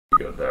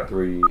good there.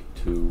 3,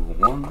 2,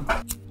 1.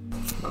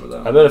 Remember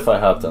that? I bet if I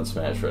hopped on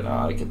Smash right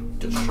now, I could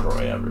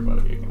destroy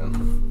everybody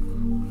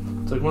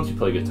again. It's like once you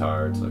play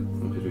guitar, it's like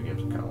video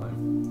games are kind of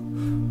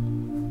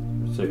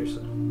lame.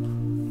 Seriously.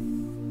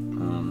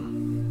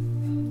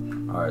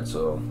 Alright,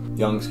 so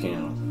Young's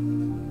Candle.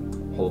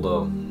 Hold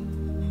a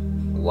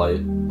light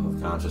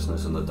of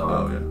consciousness in the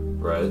dark. Oh, yeah.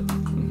 Right?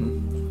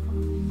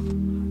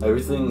 Mm-hmm.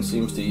 Everything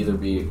seems to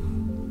be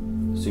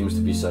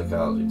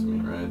psychology to me,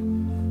 right?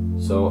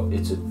 So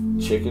it's a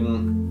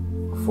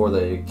chicken before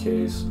the egg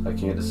case. I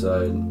can't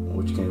decide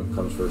which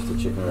comes first, the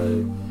chicken or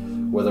egg.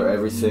 Whether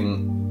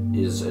everything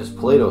is, as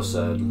Plato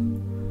said,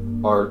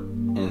 art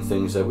and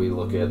things that we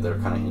look at that are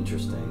kind of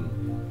interesting,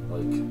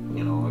 like,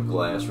 you know, a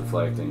glass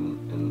refracting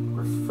in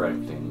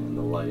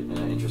the light in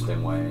an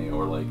interesting way,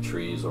 or like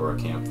trees or a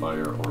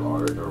campfire or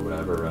art or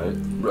whatever, right?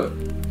 Right.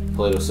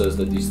 Plato says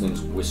that these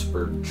things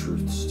whispered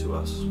truths to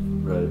us,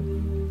 right?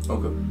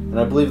 Okay. And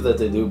I believe that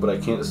they do, but I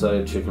can't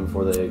decide chicken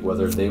before the egg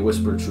whether they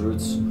whisper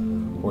truths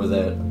or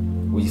that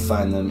we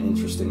find them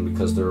interesting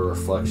because they're a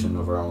reflection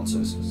of our own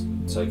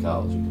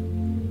psychology.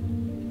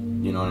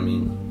 You know what I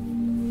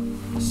mean?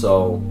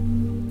 So,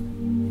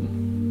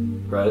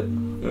 right?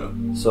 Yeah.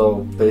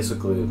 So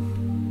basically,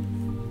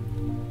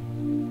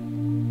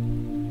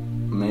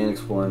 man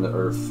exploring the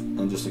earth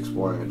and just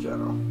exploring in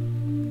general,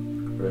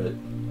 right?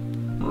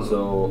 Mm-hmm.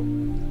 So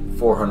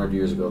 400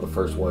 years ago, the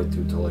first white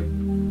dude to like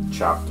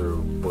chop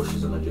through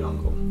bushes in the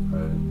jungle,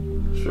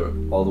 right? Sure.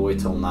 All the way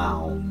till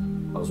now,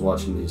 I was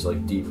watching these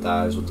like deep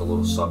dives with the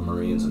little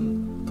submarines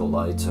and the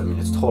lights. I mean,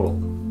 it's total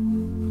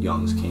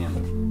Young's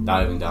Candle.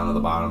 Diving down to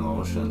the bottom of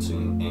the ocean and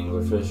seeing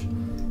anglerfish.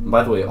 And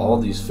by the way, all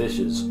these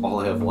fishes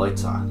all have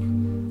lights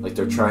on. Like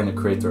they're trying to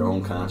create their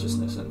own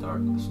consciousness in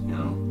darkness, you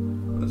know?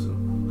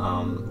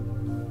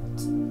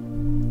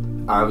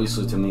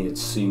 Obviously to me it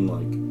seemed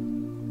like,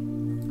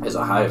 as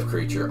a hive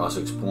creature, us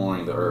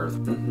exploring the earth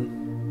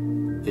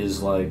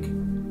is like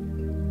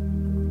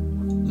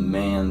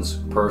man's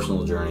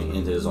personal journey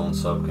into his own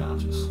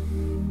subconscious.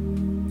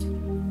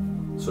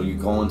 So you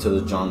go into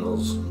the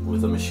jungles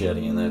with a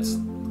machete and that's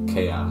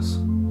chaos.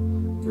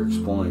 You're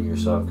exploring your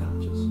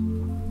subconscious.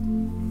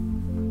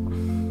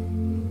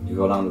 You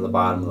go down to the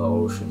bottom of the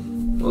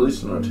ocean. Well, at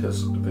least in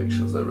artistic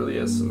depictions, that really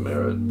has some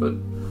merit. But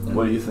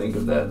what do you think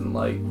of that in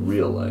like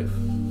real life?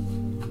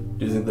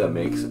 Do you think that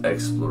makes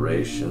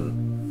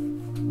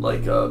exploration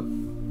like a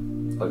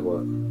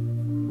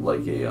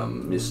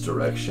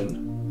misdirection?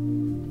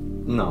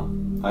 No,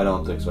 I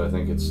don't think so. I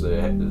think it's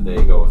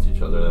they go with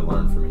each other. They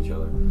learn from each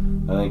other.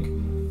 I think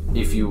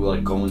if you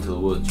like go into the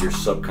woods, your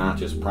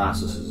subconscious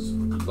processes,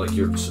 like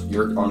your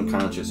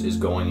unconscious is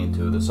going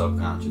into the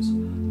subconscious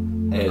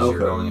as you're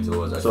going into the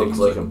woods. I so think it's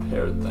like a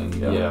paired thing.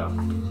 Yeah.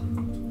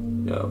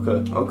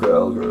 Okay,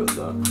 I'll agree with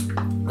that.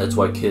 That's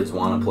why kids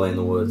want to play in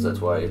the woods. That's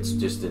why it's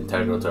just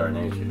integral to our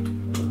nature.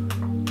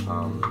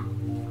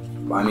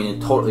 I mean,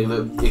 it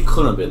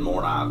couldn't have been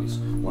more obvious.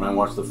 When I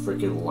watched the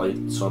freaking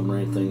light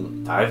submarine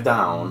thing dive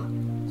down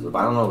to the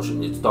bottom of the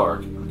ocean, it's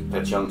dark.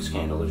 That's Young's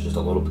Candle. There's just a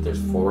little bit. There's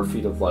 4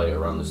 feet of light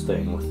around this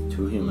thing with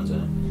 2 humans in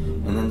it,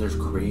 and then there's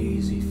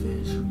crazy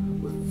fish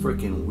with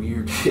freaking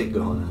weird shit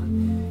going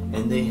on,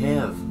 and they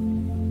have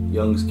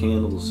Young's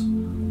Candle's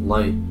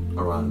light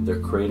around. They're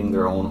creating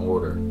their own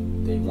order.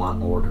 They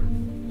want order.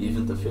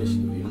 Even the fish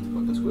do. Even the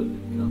fucking squid do.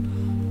 You know,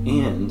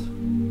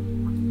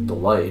 and the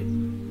light,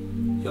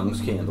 Young's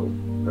Candle,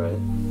 right?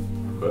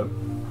 Okay.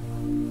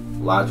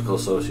 Logical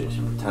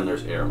association. Pretend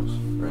there's arrows,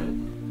 right?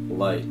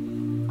 Light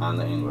on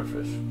the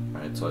anglerfish,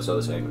 right? So I saw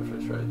this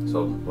anglerfish, right?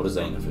 So what does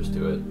the anglerfish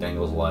do? It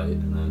dangles light,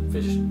 and then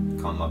fish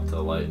come up to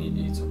the light and he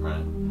eats them,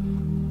 right?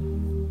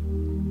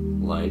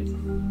 Light,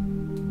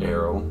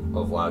 arrow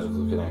of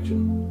logical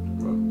connection.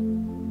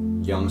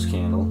 Right. Young's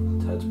Candle,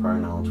 Ted's prior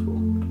knowledge pool.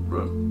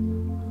 Right.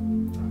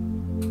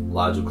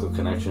 Logical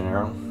connection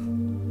arrow,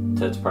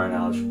 Ted's prior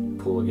knowledge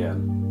pool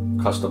again.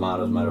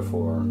 Customato's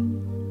metaphor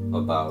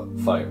about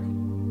fire,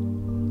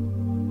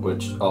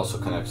 which also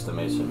connects to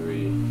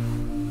masonry.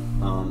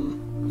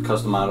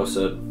 Customato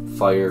said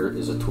fire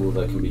is a tool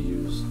that can be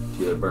used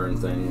to either burn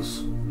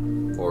things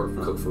or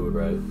cook food,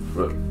 right?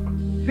 Right.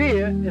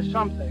 Fear is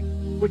something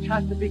which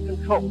has to be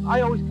controlled.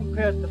 I always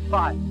compare it to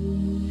fire.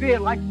 Fear,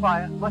 like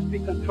fire, must be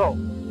controlled.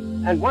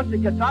 And once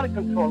it gets out of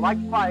control, like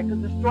fire, it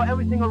can destroy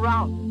everything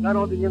around you. Not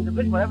only the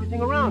individual, but everything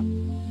around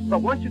you.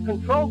 But once you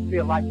control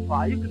fear like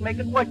fire, you can make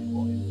it work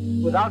for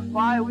you. Without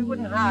fire, we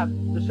wouldn't have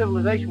the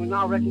civilization we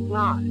now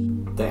recognize.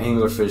 The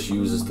anglerfish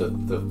uses the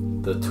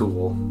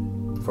tool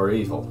for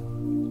evil.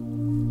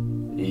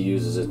 He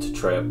uses it to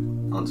trap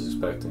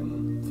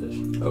unsuspecting fish.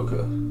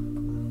 Okay.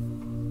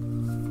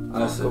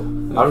 I see.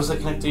 How does that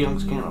connect to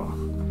Young's Candle?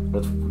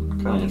 That's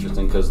kind of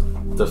interesting because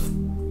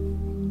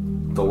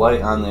the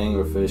light on the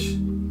anglerfish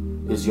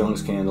is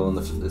Young's Candle in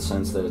the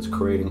sense that it's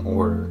creating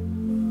order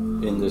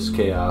in this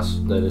chaos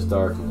that is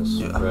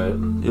darkness, right?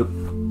 Yep.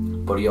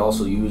 But he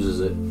also uses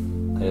it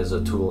as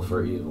a tool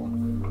for evil.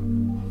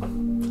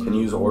 Can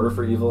you use order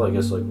for evil? I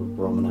guess like with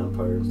Roman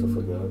Empire and stuff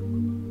like that.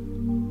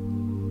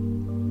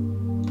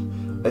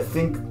 I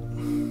think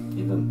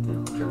Even, you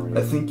know. Germany.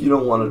 I think you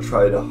don't want to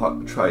try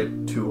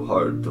too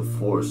hard to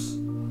force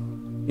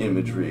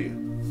imagery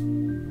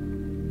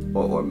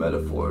or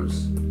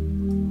metaphors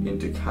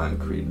into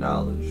concrete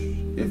knowledge.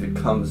 If it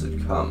comes,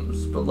 it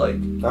comes. But like,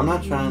 I'm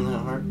not trying that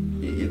hard.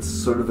 It's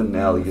sort of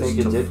analogous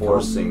to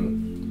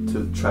forcing,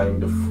 to trying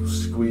to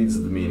squeeze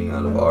the meaning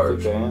out of art.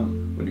 I think I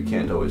am. When you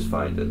can't always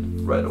find it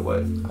right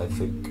away. I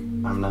think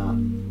I'm not.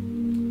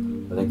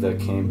 I think that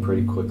came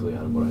pretty quickly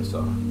out of what I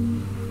saw.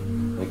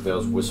 I think that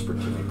was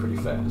whispered to me pretty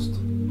fast.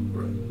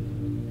 Right.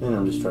 And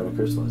I'm just trying to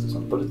crystallize it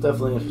something. But it's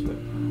definitely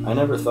interesting. I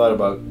never thought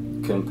about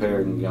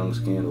comparing Young's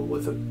Candle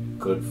with a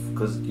good...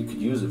 Because you could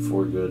use it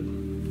for good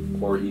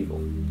or evil.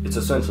 It's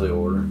essentially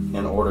order.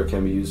 And order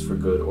can be used for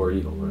good or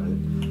evil,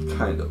 right?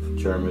 Kind of.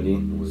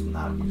 Germany was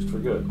not used for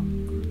good.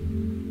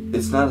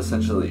 It's not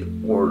essentially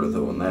order,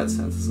 though, in that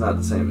sense. It's not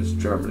the same as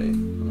Germany.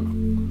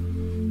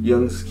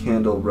 Young's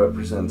Candle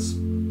represents...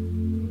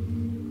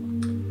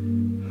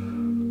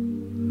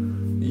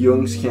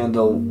 Jung's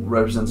candle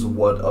represents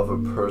what of a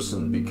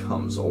person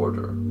becomes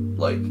order.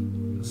 Like,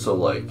 so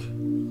like,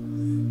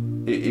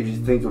 if you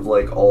think of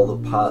like all the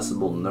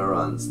possible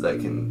neurons that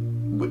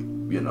can,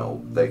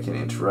 that can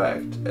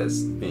interact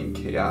as being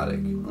chaotic,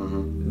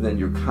 then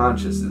your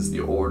conscious is the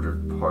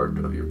ordered part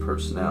of your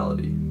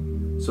personality.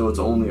 So it's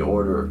only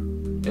order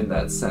in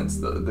that sense.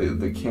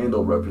 The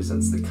candle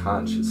represents the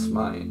conscious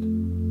mind.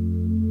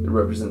 It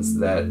represents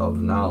that of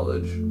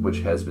knowledge, which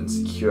has been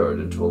secured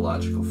into a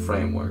logical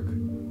framework.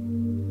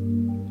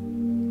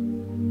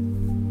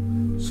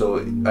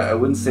 So I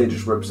wouldn't say it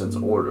just represents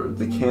order.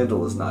 The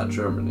candle is not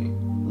Germany.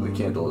 The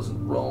candle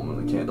isn't Rome,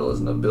 and the candle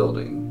isn't a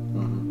building.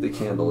 The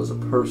candle is a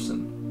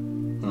person.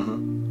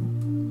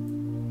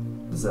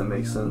 Does that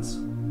make sense?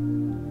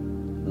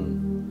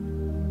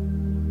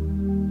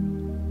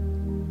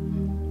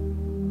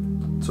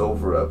 It's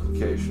over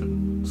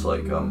application. It's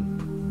like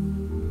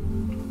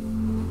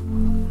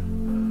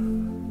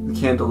the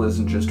candle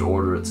isn't just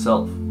order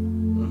itself,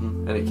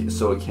 and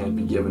so it can't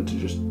be given to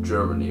just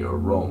Germany or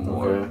Rome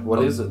or.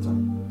 What is it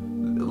then?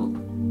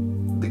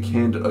 A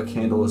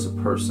candle is a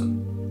person.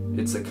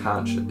 It's a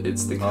conscious.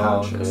 It's the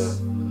conscious.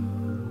 Okay.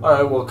 All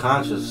right. Well,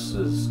 conscious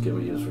can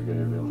be used for good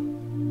or evil.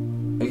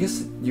 I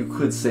guess you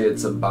could say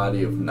it's a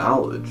body of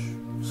knowledge,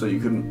 so you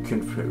couldn't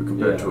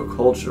compare it to a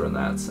culture in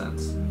that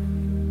sense.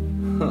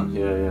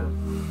 Yeah.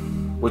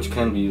 Which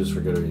can be used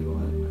for good or evil,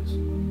 anyways.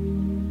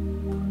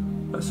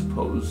 I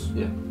suppose.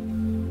 Yeah.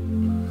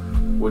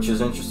 Which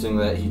is interesting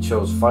that he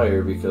chose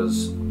fire,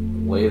 because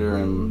later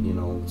in,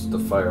 it's the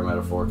fire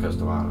metaphor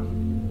Castamana.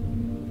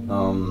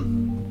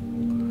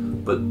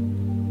 But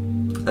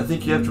I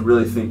think you have to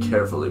really think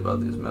carefully about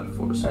these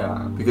metaphors.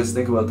 Yeah. Because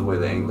think about the way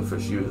the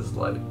anglerfish uses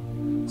light.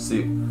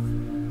 See,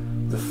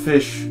 the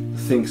fish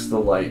thinks the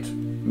light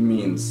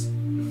means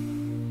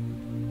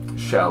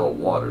shallow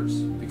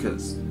waters,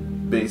 because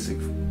basic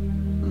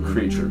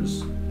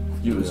creatures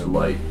use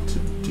light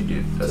to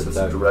give a sense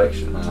of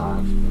direction.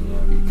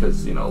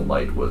 Because,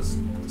 light was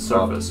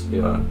surface.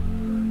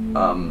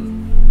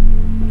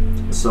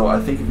 So I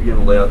think if you're going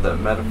to lay out that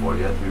metaphor,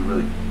 you have to be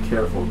really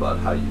careful about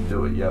how you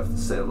do it. You have to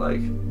say like,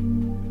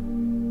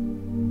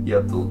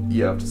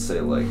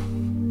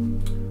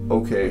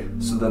 okay,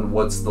 so then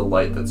what's the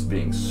light that's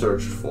being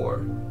searched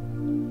for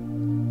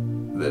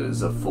that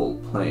is a full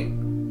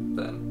plane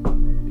then?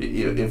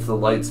 If the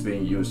light's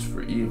being used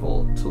for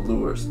evil to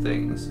lure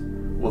things,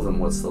 well then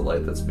what's the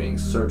light that's being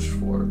searched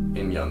for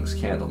in Jung's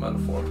candle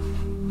metaphor?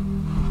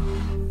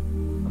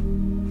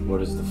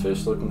 What is the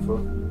fish looking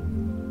for?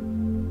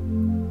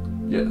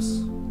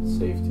 Yes.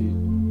 Safety.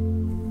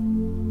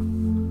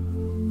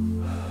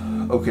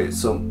 Okay,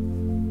 so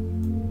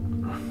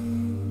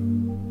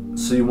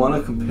you want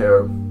to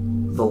compare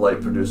the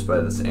light produced by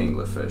this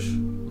anglerfish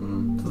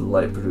to the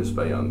light produced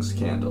by Jung's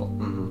candle.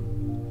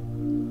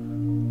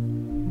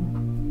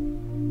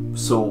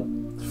 So,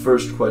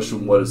 first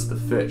question, what is the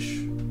fish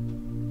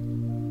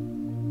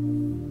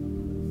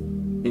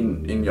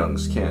in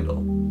Jung's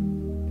candle?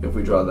 If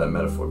we draw that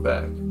metaphor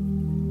back.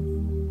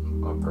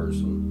 A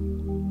person.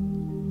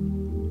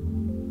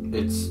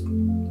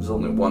 There's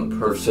only one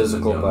person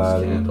physical in Jung's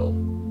body. candle.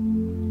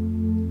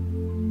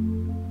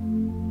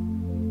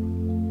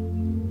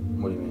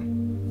 What do you mean?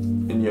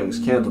 In Jung's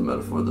candle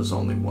metaphor, there's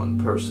only one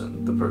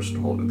person, the person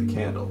holding the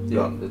candle.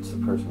 Yeah, it's the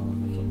person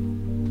holding the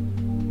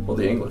candle. Well,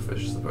 the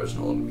anglerfish is the person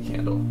holding the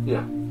candle.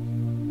 Yeah.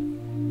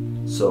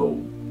 So,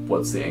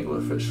 what's the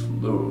anglerfish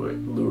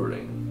luring?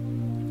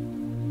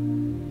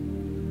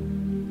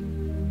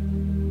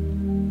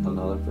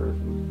 Another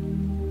person.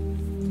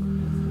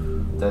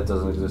 That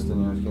doesn't exist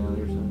in Jung's candle,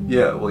 you're saying?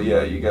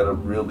 Yeah, you gotta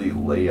really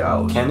lay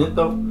out. Can it,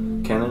 though?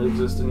 Can it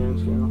exist in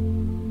Jung's candle?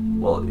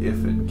 Well,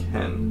 if it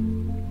can,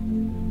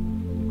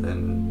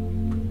 then,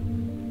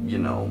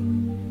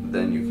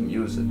 then you can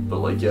use it. But,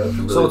 you have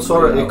to really So it's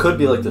sort of, it could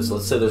be like this.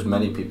 Let's say there's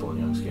many people in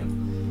Jung's candle.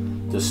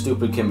 The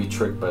stupid can be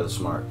tricked by the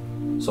smart.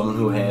 Someone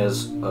who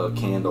has a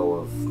candle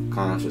of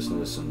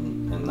consciousness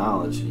and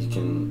knowledge, he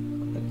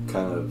can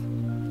kind of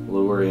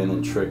lure in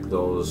and trick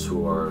those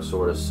who are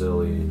sort of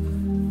silly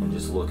and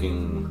just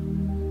looking,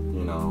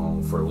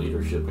 know, for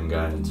leadership and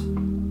guidance.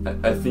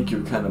 I think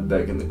you're kind of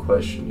begging the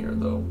question here,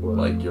 though. What?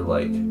 Like, you're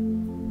like,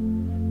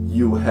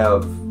 you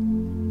have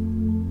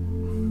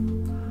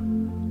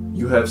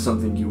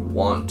something you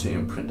want to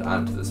imprint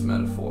onto this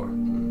metaphor.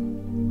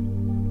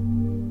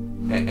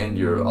 And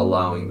you're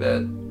allowing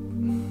that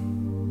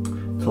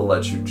to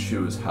let you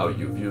choose how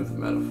you view the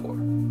metaphor.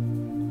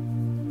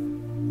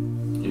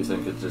 You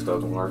think it just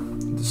doesn't work?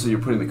 So you're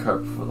putting the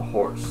cart before the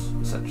horse,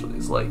 essentially.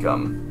 It's like,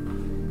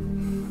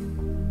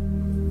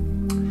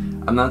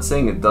 I'm not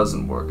saying it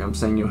doesn't work. I'm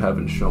saying you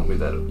haven't shown me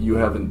that you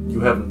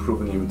haven't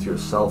proven even to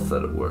yourself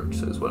that it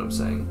works, is what I'm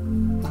saying.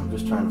 I'm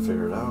just trying to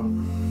figure it out.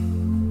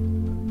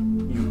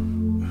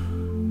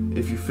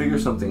 If you figure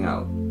something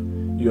out,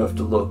 you have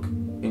to look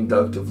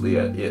inductively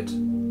at it.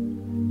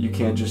 You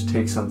can't just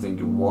take something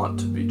you want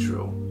to be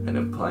true and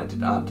implant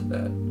it onto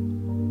that.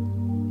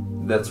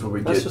 That's where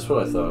we That's get. just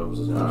what I thought it was.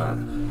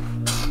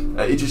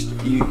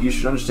 You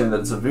should understand that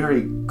it's a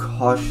very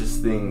cautious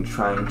thing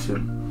trying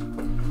to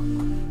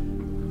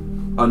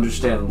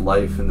understand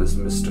life in this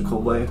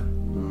mystical way,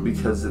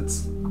 because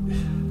it's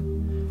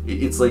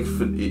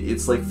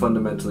like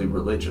fundamentally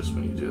religious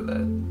when you do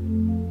that,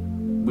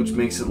 which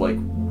makes it like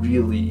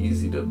really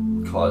easy to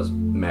cause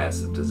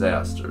massive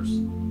disasters.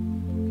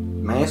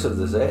 Massive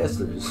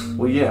disasters.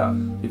 Well, yeah.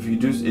 If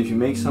you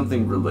make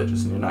something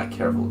religious and you're not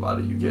careful about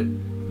it, you get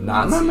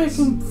Nazis. I'm not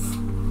making.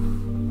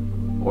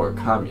 Or a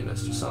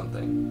communist or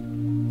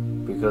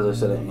something. Because I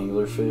said an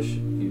anglerfish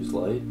use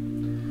light?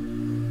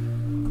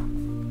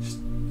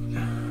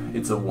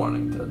 It's a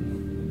warning, Ted.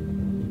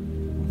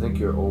 I think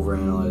you're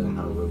overanalyzing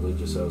how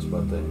religious I was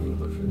about that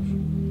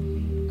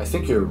anglerfish. I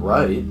think you're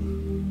right.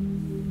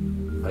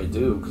 I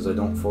do, because I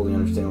don't fully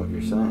understand what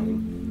you're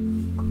saying.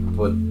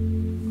 But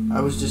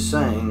I was just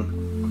saying,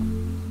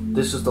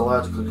 this is the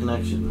logical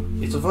connection.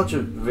 It's a bunch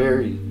of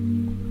very...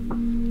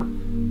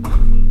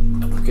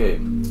 Okay,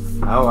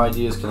 how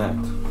ideas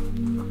connect.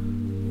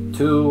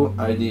 Two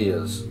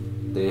ideas.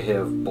 They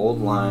have bold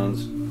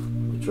lines,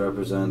 which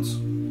represents...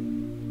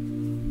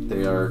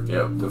 They are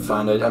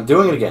defined... I'm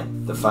doing it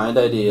again. Defined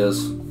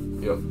ideas.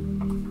 Yep.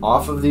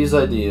 Off of these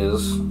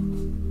ideas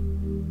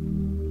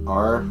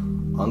are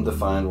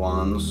undefined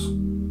ones,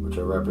 which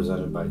are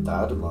represented by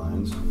dotted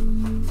lines.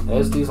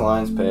 As these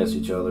lines pass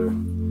each other,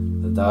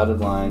 the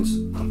dotted lines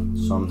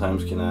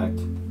sometimes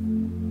connect.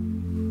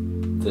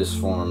 This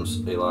forms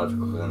a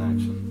logical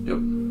connection. Yep.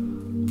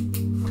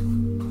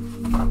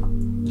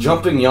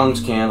 Jumping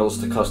Young's candles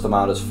to custom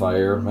out his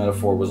fire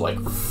metaphor was like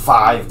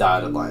 5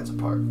 dotted lines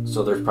apart,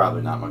 so there's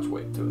probably not much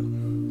weight to it.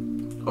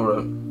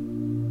 Alright.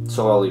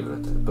 So I'll leave it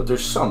at that. But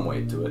there's some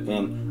weight to it,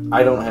 and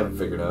I don't have it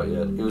figured out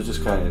yet. It was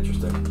just kind of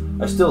interesting.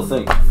 I still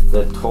think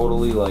that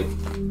totally, like,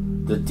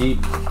 the deep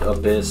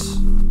abyss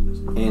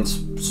in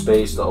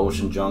space, the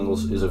ocean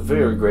jungles, is a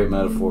very great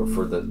metaphor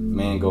for the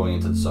man going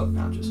into the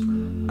subconscious.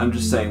 I'm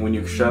just saying, when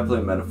you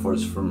extrapolate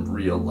metaphors from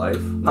real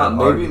life, not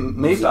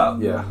maybe, stop.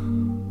 Yeah.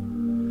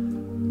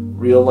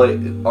 Real life,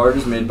 art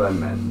is made by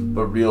men,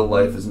 but real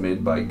life is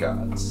made by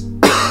gods.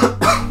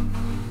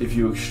 If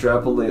you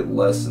extrapolate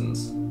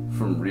lessons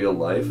from real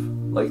life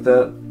like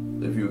that,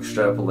 if you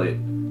extrapolate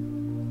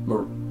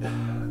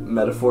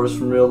metaphors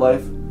from real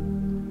life,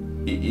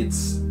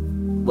 it's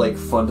like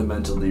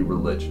fundamentally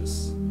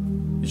religious.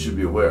 You should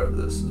be aware of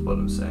this, is what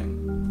I'm saying.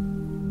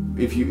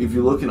 If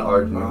you look in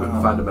art and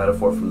you find a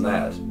metaphor from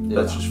that,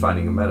 that's just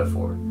finding a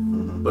metaphor.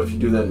 Mm-hmm. But if you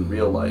do that in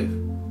real life,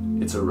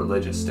 it's a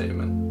religious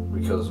statement.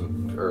 Because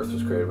Earth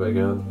was created by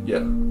God?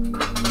 Yeah.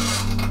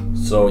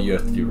 So you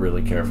have to be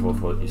really careful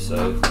with what you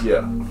say?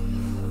 Yeah.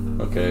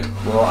 Okay.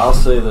 Well, I'll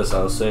say this.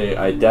 I'll say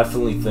I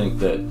definitely think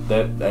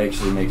that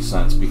actually makes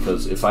sense,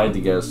 because if I had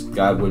to guess,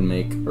 God would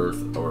make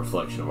Earth a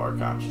reflection of our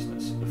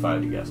consciousness, if I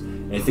had to guess.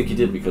 And I think he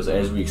did, because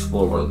as we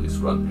explore... Or at least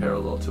run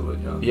parallel to it,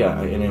 yeah. Yeah,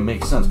 and it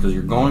makes sense, because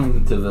you're going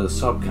into the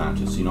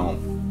subconscious, you know.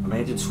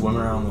 Imagine swimming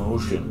around the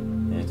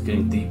ocean, and it's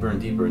getting deeper and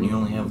deeper, and you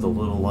only have the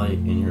little light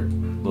in your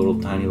little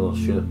tiny little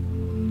ship.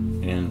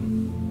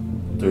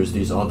 And there's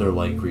these other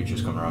light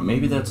creatures coming around.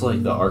 Maybe that's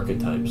like the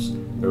archetypes.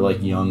 They're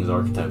like Jung's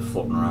archetypes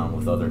floating around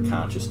with other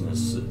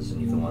consciousnesses,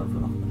 and you can learn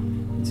from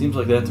them. It seems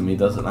like that to me,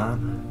 does it not?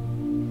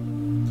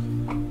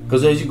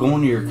 Because as you go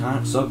into your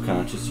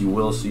subconscious, you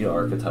will see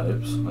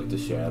archetypes, like the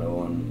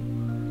shadow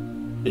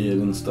and it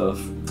and stuff.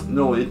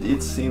 No,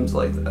 it seems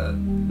like that.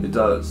 It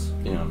does.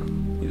 Yeah.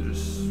 You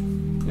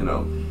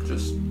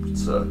just,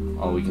 it's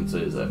all we can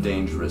say is that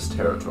dangerous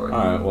territory.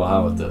 Alright, well,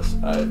 how about this?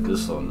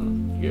 This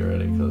one, get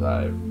ready, because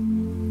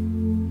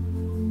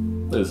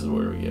this is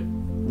where we get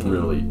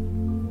really...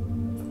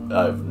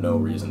 I have no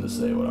reason to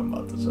say what I'm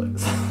about to say.